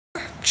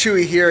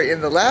Chewy here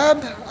in the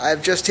lab.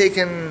 I've just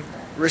taken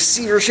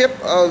receivership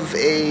of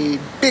a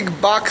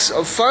big box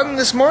of fun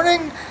this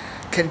morning.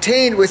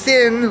 Contained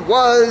within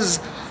was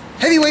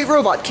heavyweight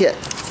robot kit.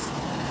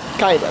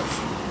 Kind of.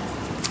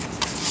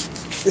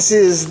 This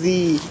is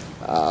the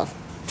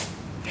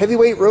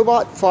heavyweight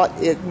robot fought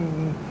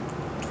in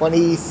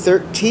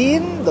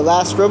 2013, the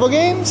last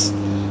RoboGames.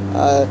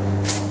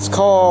 It's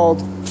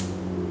called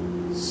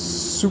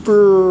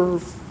Super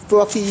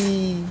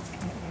Fluffy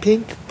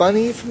Pink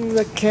Bunny from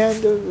the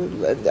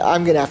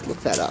I'm gonna have to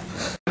look that up.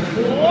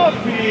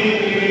 Fluffy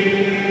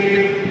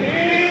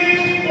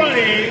Pink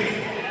Bunny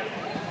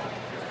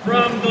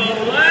from the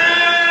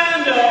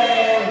land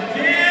of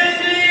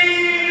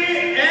candy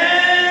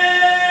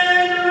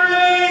and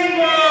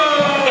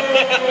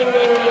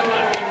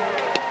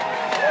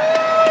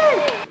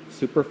rainbows.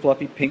 Super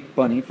Fluffy Pink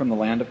Bunny from the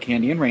land of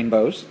candy and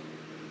rainbows.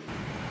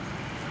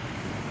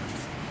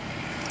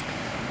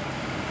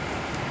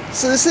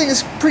 So this thing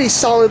is pretty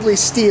solidly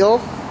steel.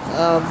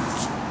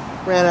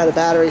 Ran out of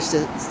batteries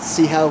to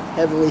see how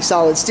heavily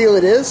solid steel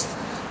it is.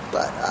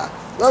 But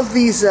love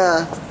these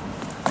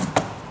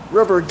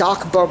rubber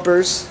dock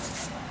bumpers.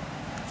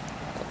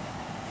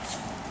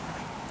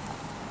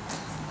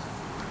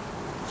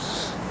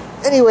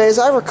 Anyways,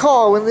 I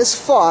recall when this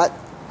fought,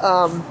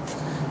 I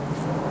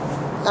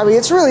mean,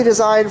 it's really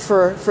designed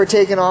for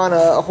taking on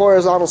a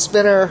horizontal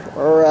spinner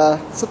or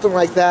something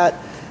like that.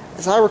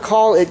 As I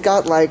recall, it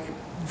got like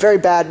very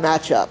bad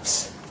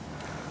matchups,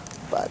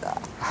 but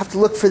I have to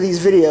look for these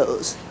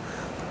videos.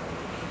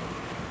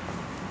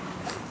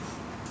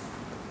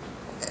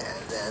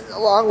 And then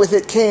along with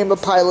it came a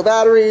pile of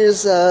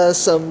batteries,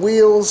 some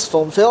wheels,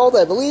 foam-filled,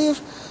 I believe,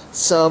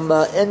 some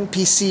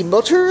NPC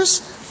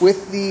motors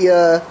with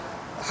the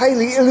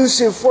highly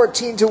elusive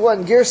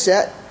 14-to-1 gear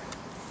set,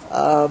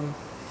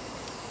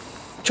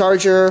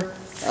 charger,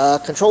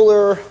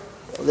 controller.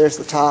 Oh, there's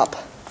the top.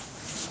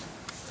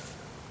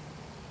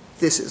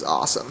 This is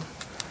awesome.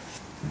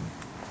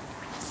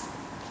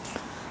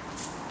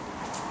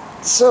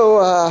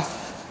 So,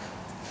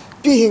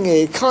 being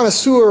a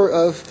connoisseur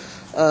of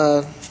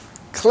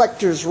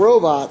collector's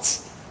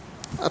robots,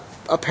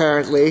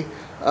 apparently,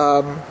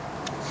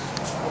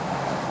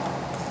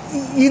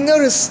 you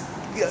notice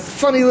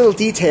funny little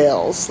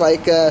details.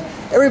 Like,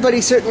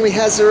 everybody certainly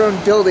has their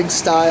own building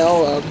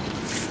style,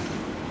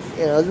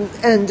 you know,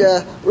 and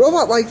a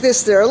robot like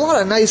this, there are a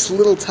lot of nice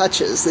little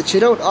touches that you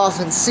don't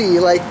often see.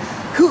 Like,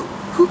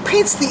 who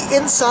paints the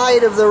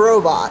inside of the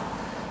robot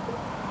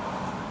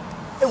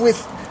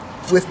with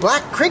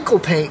black crinkle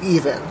paint,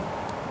 even?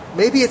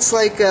 Maybe it's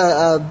like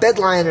a bed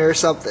liner or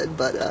something,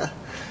 but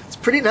it's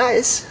pretty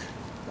nice.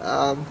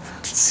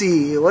 Let's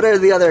see, what are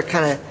the other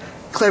kind of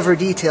clever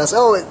details?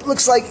 Oh, it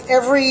looks like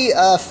every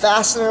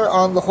fastener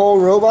on the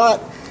whole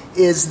robot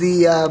is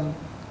the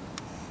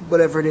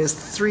whatever it is,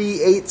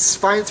 3/8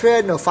 fine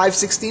thread, no,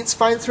 5/16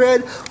 fine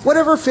thread,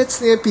 whatever fits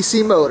the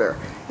NPC motor.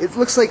 It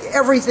looks like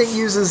everything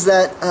uses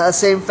that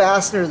same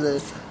fastener,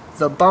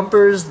 the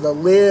bumpers, the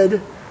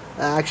lid.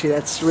 Actually,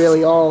 that's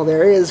really all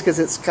there is, because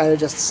it's kind of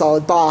just a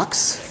solid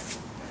box.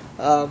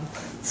 Let's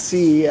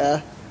see.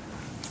 Of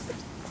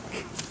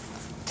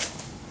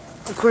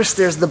course,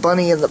 there's the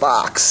bunny in the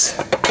box,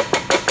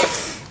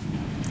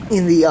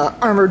 in the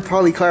armored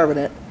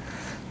polycarbonate.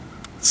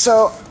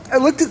 So I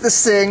looked at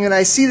this thing, and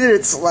I see that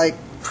it's like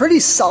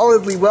pretty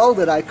solidly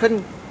welded. I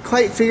couldn't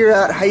quite figure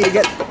out how you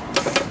get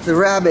the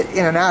rabbit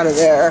in and out of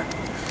there.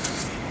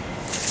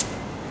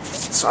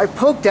 So I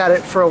poked at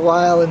it for a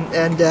while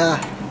and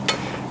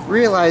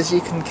realized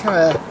you can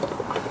kind of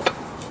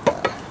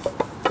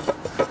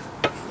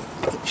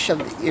shove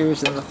the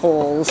ears in the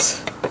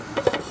holes,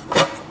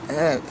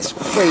 and this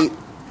plate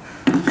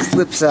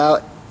slips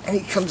out and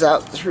he comes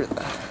out through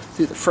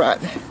the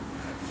front.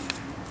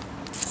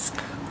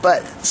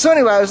 But so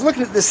anyway, I was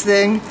looking at this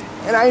thing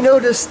and I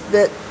noticed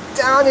that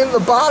down in the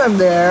bottom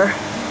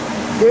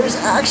there's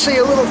actually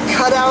a little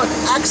cutout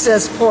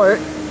access port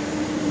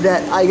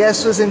that I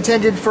guess was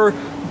intended for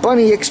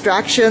bunny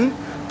extraction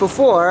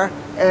before,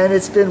 and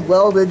it's been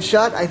welded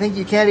shut. I think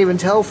you can't even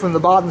tell from the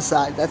bottom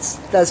side. That's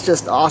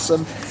just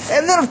awesome.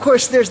 And then of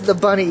course there's the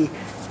bunny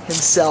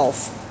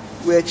himself,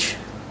 which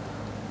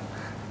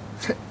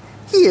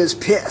he is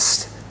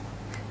pissed.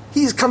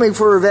 He's coming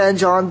for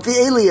revenge on the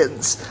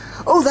aliens.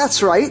 Oh,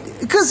 that's right,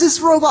 because this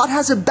robot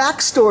has a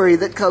backstory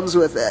that comes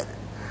with it.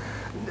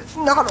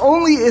 Not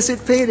only is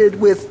it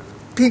painted with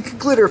pink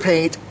glitter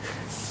paint,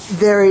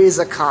 there is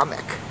a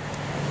comic.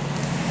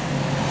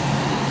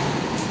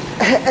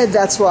 And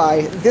that's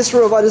why this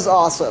robot is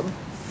awesome.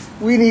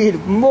 We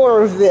need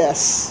more of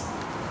this.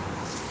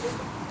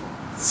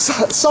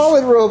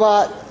 Solid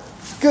robot,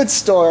 good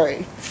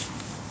story.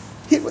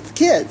 Hit with the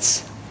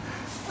kids.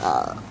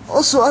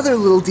 Also other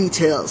little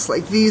details,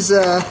 like these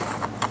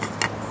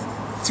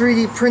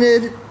 3D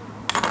printed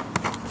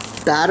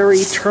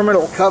battery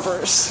terminal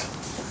covers.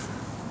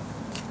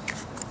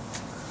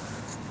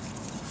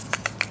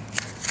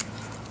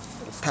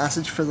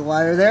 Passage for the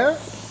wire there.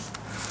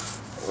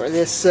 Or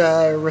this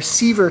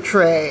receiver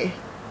tray,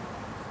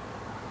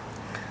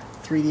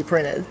 3D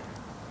printed.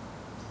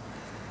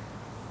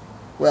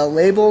 well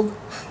labeled.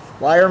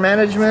 Wire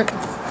management.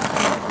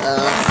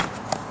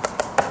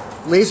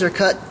 Laser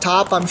cut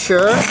top, I'm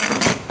sure.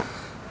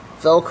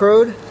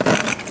 Velcroed.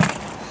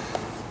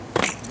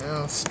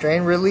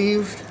 Strain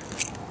relieved.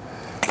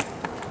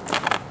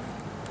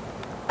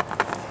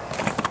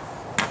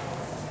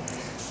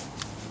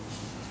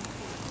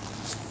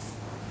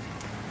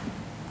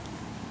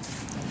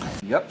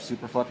 Yep,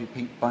 super fluffy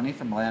pink bunny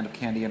from the land of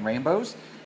candy and rainbows.